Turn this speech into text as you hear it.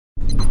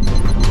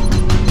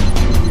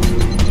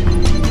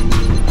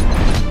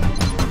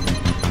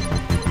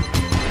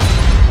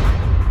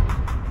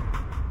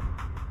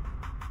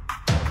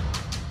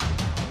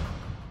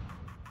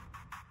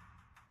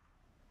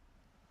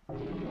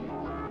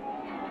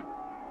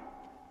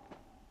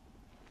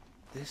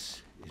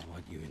This is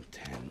what you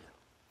intend.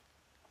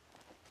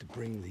 To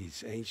bring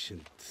these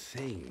ancient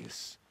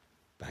things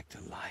back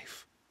to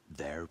life.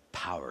 Their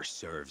power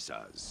serves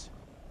us.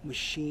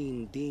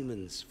 Machine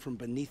demons from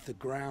beneath the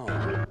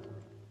ground.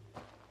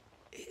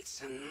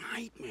 It's a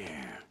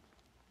nightmare.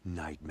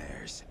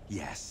 Nightmares.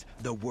 Yes,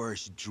 the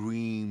worst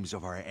dreams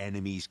of our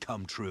enemies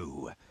come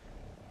true.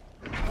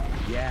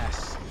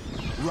 Yes,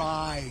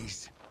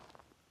 rise!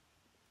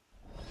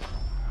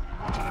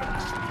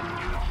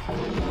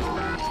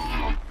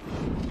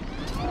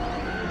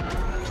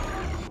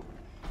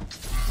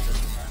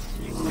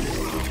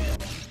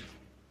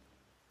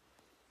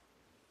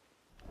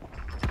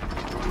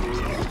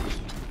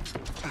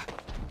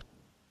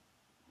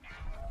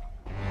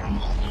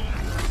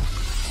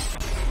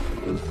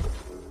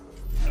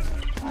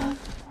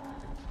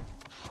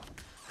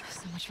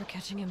 For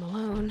catching him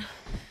alone.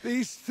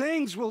 These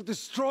things will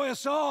destroy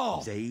us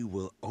all! They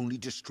will only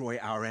destroy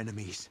our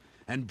enemies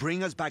and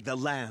bring us back the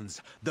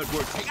lands that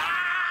were taken.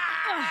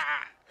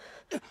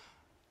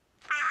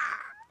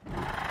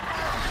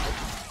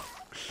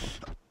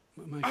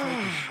 My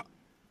focus.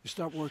 You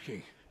stop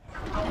working.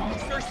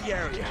 Search the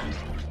area.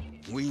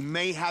 We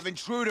may have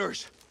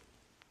intruders.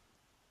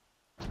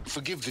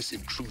 Forgive this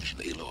intrusion,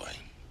 Aloy.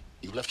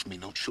 You left me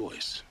no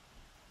choice.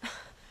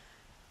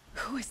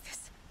 Who is this?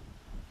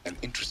 An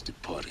interested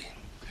party.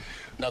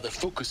 Now their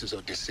focuses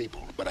are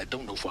disabled, but I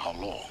don't know for how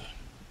long.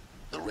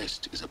 The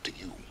rest is up to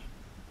you.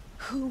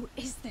 Who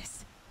is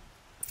this?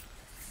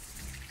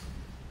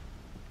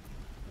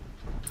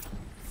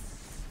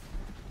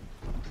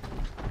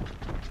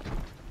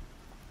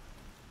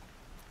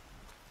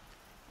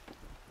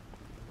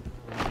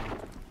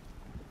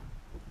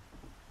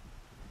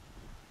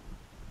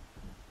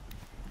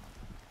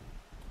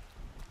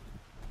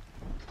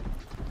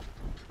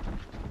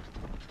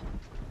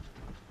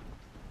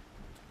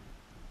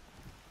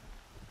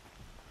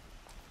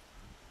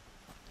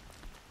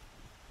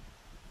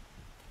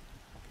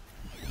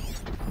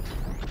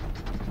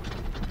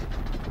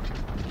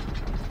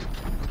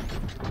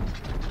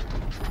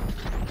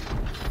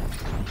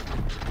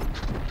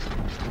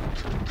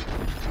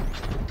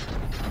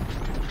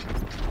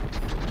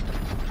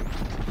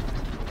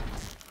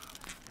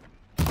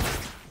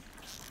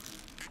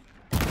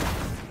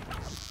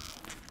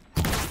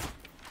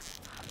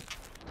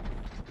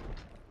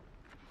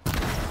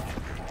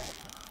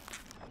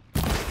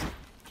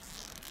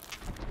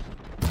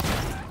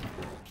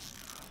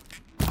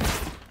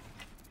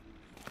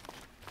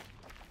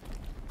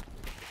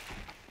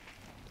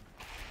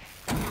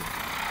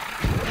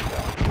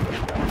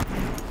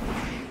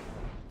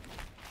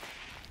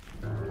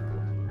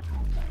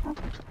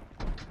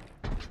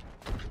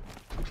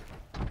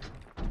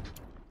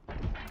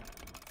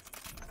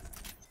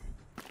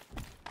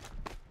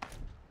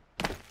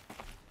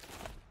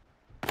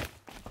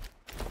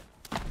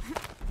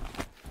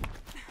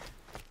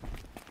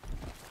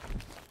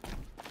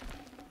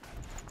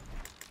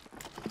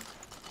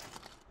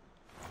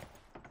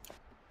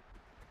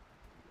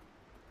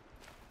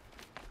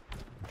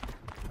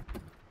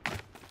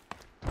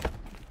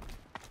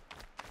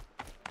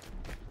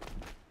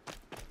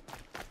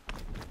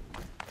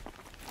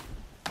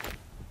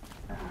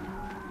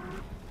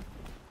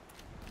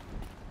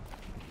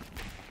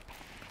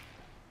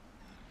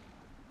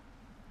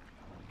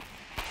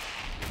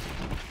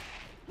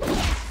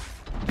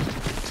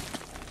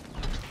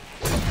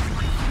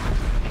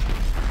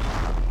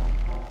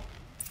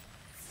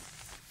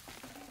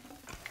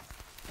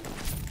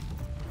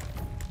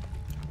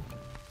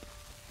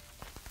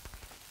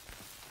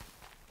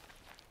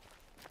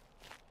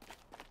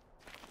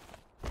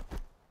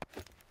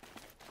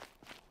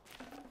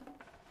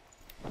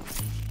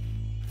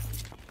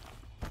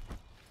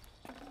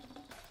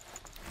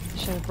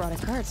 Should have brought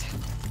a cart.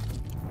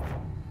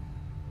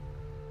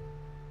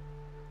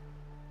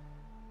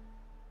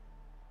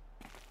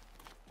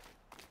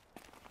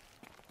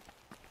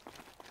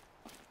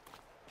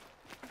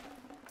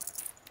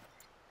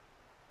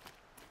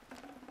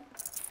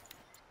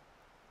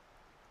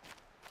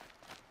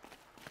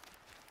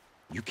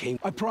 You came...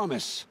 I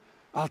promise.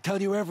 I'll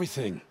tell you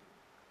everything.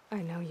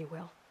 I know you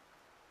will.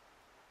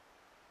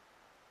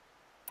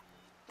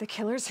 The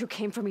killers who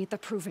came for me at the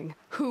Proving,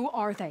 who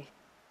are they?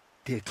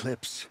 The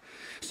Eclipse.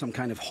 Some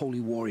kind of holy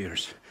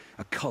warriors.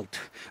 A cult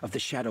of the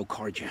Shadow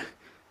Carja.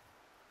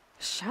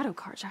 Shadow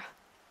Carja?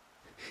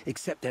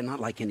 Except they're not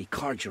like any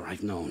Carja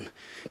I've known.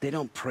 They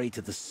don't pray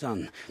to the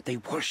sun. They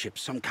worship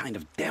some kind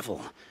of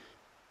devil.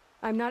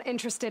 I'm not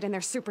interested in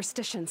their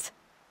superstitions.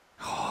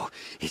 Oh,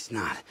 it's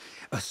not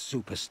a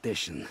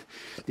superstition.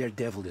 Their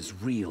devil is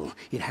real.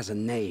 It has a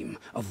name,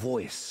 a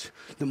voice.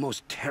 The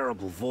most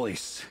terrible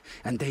voice.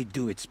 And they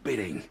do its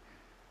bidding.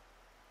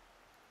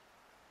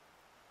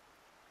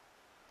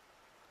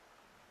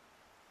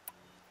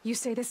 You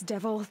say this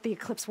devil the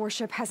Eclipse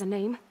worship has a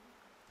name?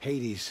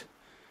 Hades.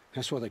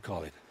 That's what they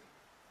call it.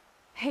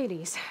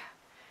 Hades.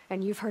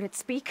 And you've heard it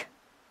speak?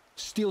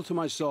 Steel to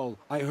my soul,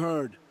 I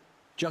heard.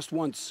 Just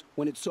once,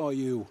 when it saw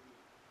you.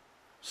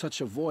 Such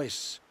a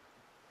voice.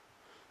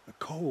 A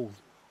cold,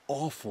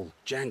 awful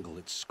jangle.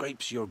 It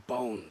scrapes your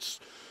bones,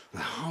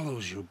 and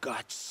hollows your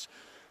guts.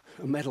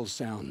 A metal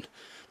sound,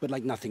 but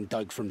like nothing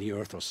dug from the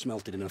earth or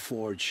smelted in a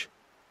forge.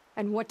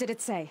 And what did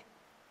it say?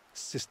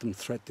 System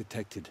threat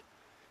detected.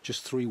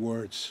 Just 3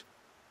 words.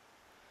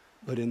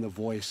 But in the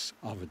voice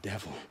of a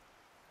devil.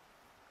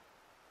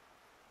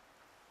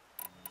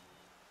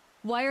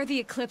 Why are the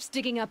Eclipse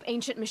digging up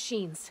ancient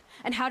machines?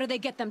 And how do they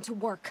get them to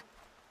work?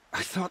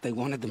 I thought they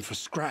wanted them for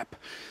scrap,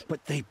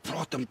 but they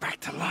brought them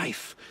back to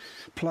life.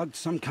 Plugged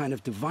some kind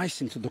of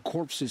device into the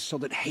corpses so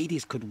that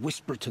Hades could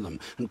whisper to them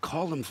and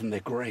call them from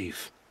their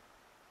grave.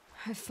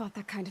 I've fought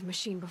that kind of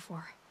machine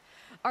before.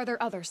 Are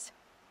there others?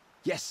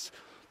 Yes,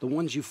 the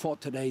ones you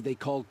fought today they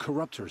called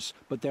corruptors,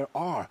 but there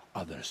are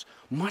others,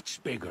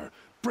 much bigger,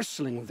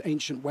 bristling with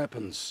ancient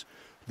weapons.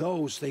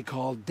 Those they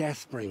call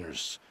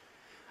Deathbringers.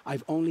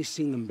 I've only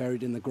seen them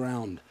buried in the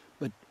ground,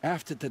 but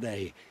after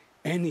today,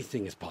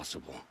 anything is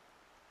possible.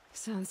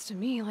 Sounds to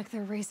me like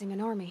they're raising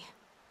an army.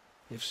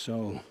 If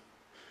so,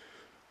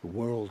 the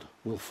world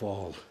will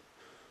fall.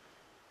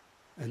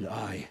 And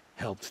I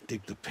helped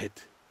dig the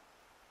pit.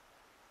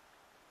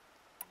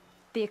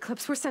 The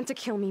Eclipse were sent to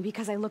kill me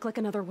because I look like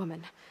another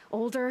woman.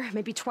 Older,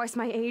 maybe twice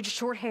my age,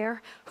 short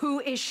hair.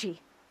 Who is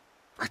she?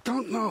 I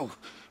don't know.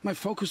 My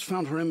focus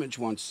found her image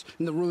once,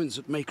 in the ruins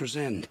at Maker's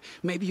End.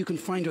 Maybe you can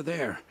find her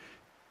there.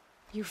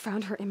 You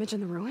found her image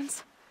in the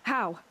ruins?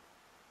 How?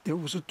 There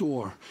was a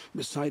door.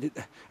 Beside it,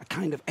 a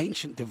kind of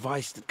ancient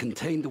device that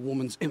contained the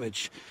woman's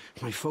image.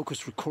 My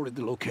focus recorded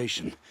the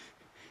location.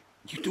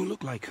 You do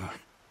look like her.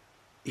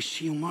 Is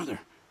she your mother?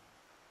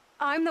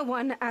 I'm the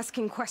one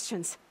asking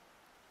questions.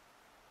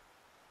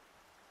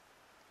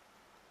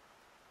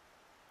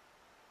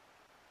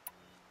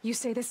 You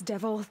say this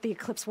devil, the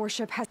Eclipse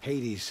worship, has...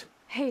 Hades.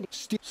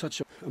 Hades. Such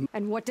a...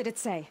 And what did it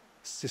say?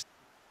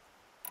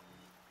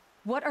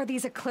 What are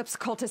these Eclipse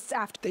cultists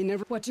after? They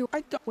never... What do... I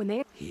don't... When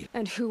they... He...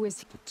 And who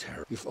is...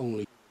 Terror. If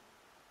only...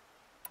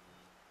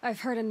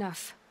 I've heard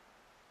enough.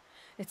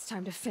 It's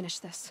time to finish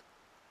this.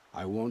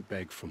 I won't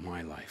beg for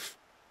my life.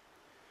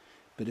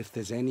 But if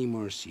there's any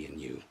mercy in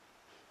you,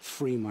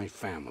 free my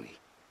family.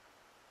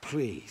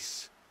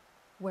 Please.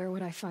 Where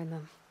would I find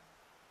them?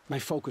 My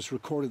focus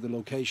recorded the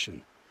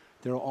location.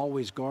 There are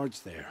always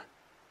guards there.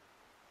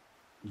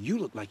 You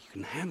look like you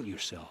can handle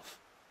yourself.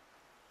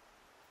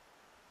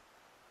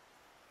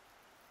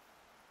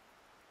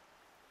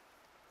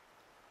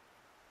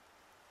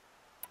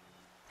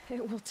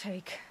 It will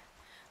take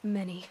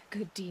many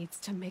good deeds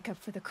to make up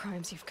for the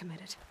crimes you've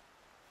committed.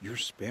 You're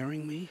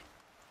sparing me?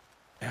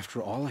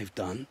 After all I've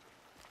done?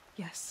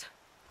 Yes.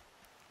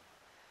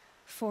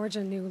 Forge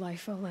a new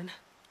life, Olin.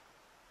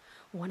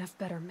 One of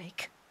better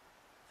make.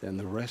 Then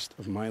the rest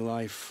of my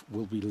life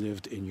will be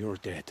lived in your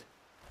debt.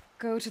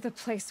 Go to the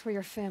place where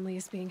your family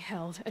is being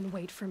held and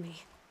wait for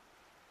me.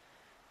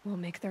 We'll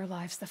make their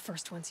lives the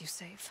first ones you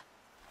save.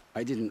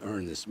 I didn't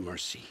earn this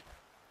mercy,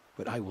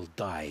 but I will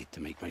die to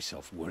make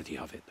myself worthy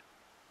of it.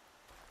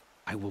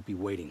 I will be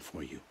waiting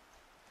for you.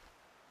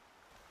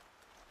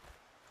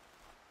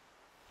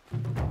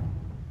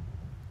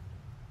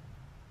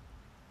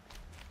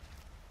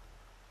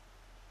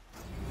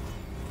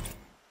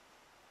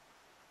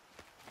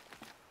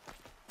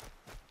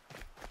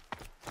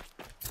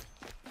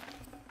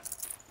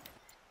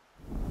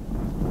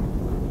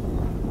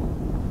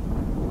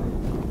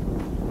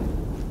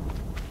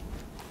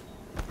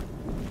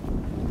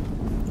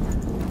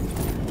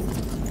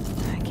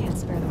 I can't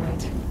spare the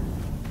weight.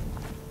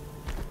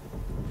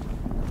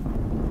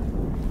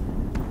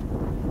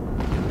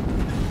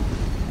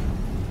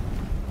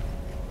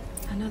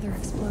 Another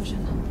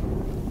explosion.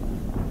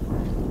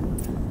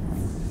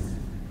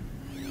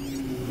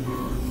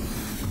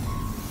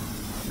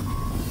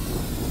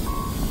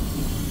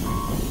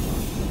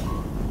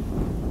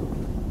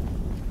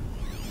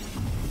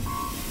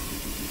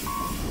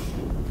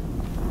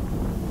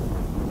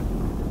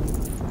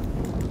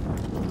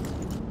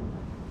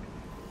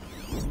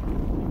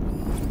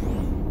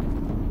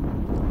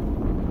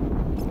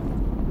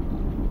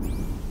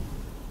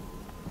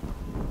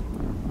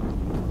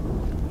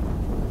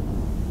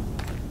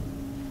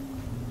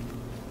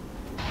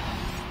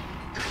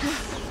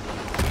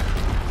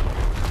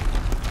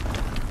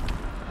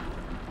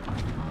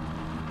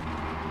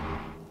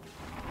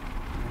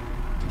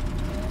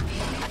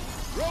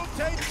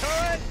 Rotate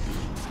turret!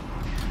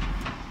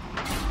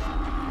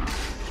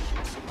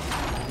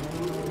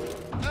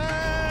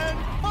 And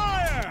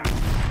fire!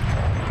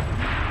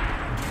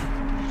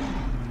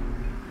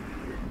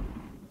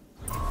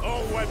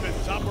 All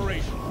weapons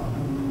operational.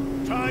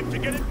 Time to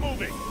get it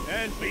moving,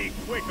 and be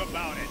quick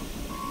about it.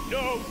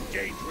 No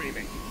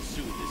daydreaming.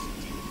 Soon this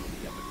deal will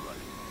be up and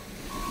running.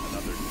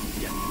 Another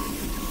death.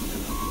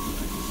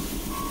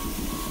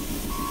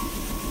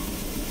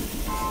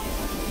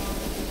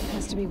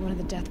 Has to be one of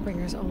the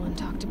Deathbringers Olin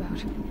talked about.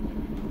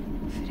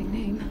 Fitting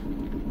name.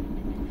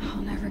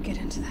 I'll never get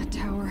into that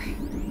tower.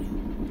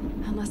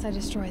 Unless I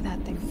destroy that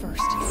thing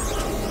first.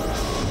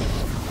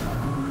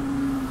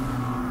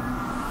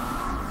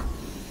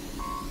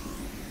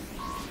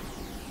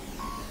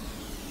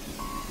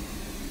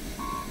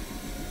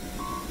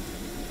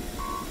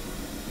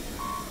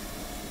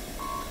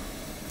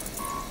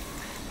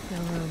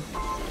 final room.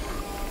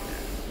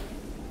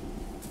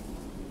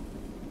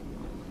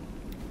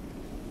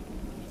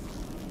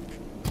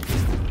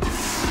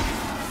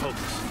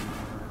 Focus.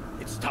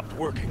 It stopped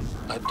working.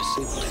 I've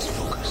disabled his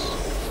focus.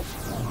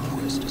 The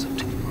rest is up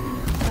to you.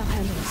 I'll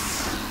handle it.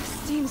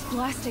 Steam's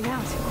blasting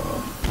out.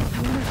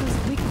 I wonder if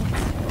there's weak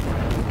points.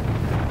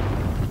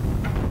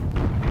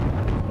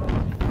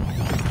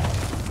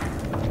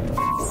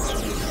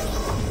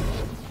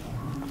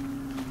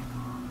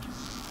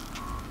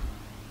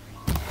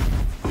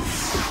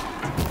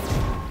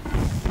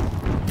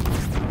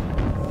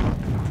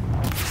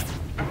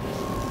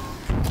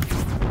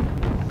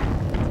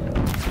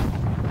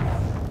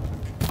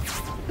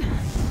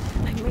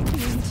 I might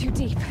be in too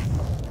deep.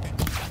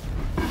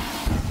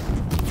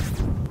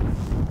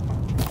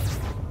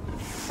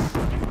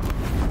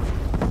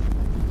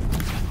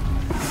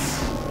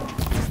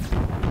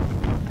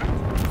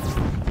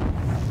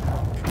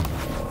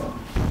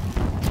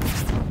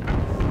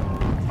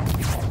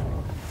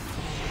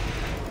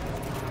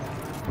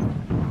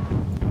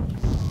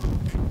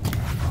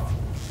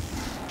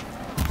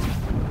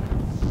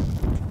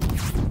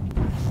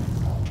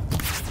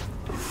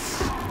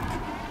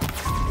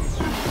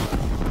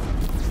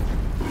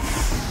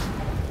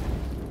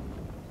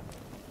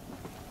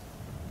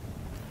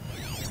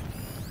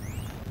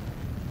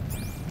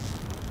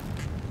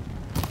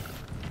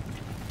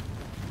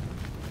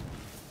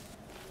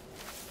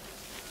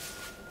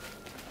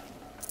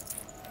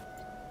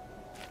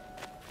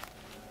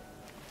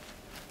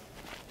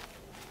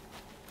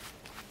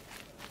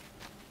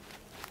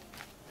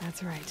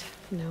 That's right.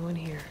 No one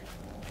here.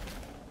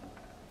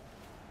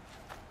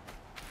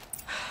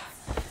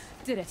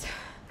 Did it.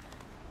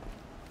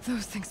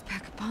 Those things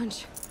pack a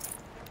punch.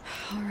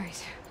 All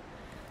right.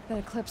 That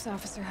Eclipse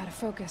officer had a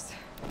focus.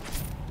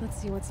 Let's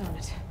see what's on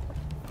it.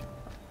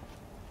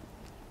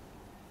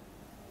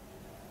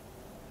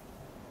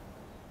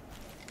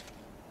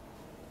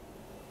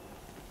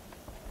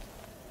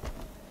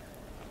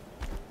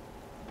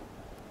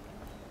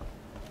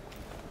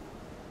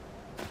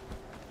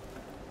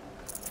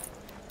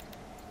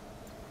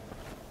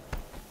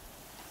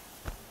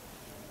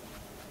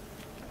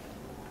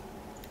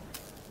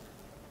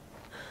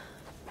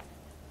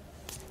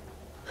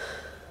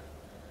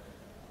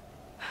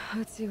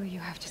 Let's see what you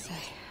have to say.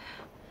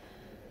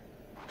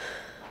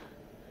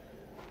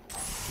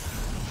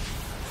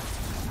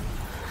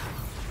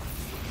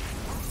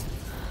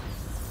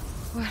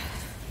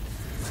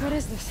 What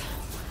is this?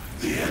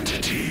 The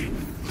entity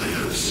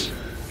lives.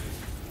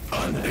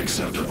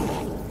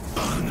 Unacceptable.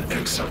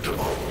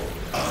 Unacceptable.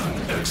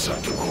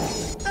 Unacceptable.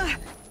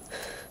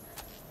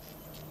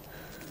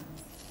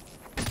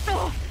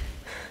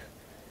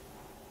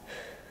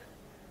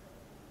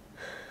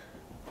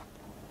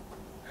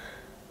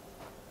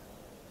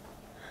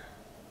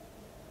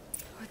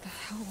 What the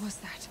hell was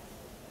that?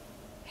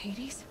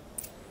 Hades?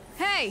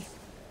 Hey!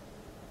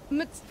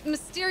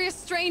 Mysterious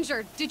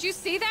stranger, did you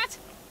see that?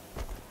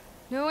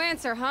 No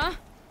answer, huh?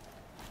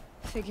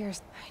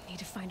 Figures. I need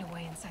to find a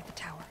way inside the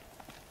tower.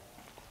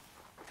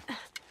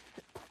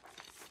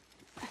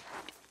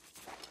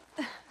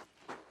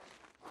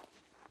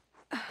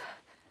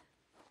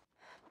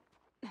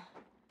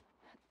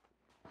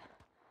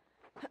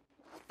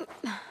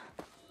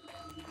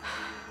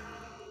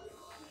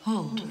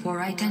 Hold for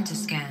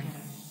identiscan.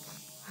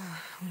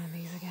 One of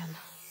these again.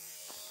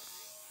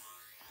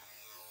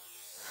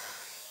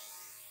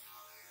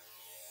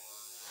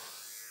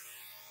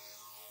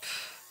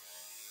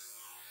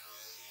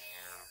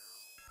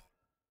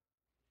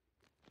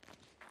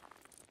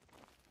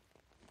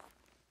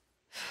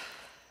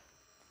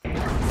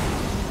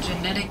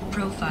 Genetic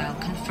profile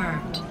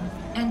confirmed.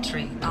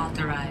 Entry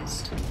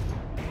authorized.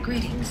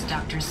 Greetings,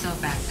 Dr.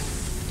 Sobek.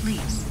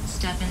 Please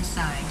step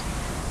inside.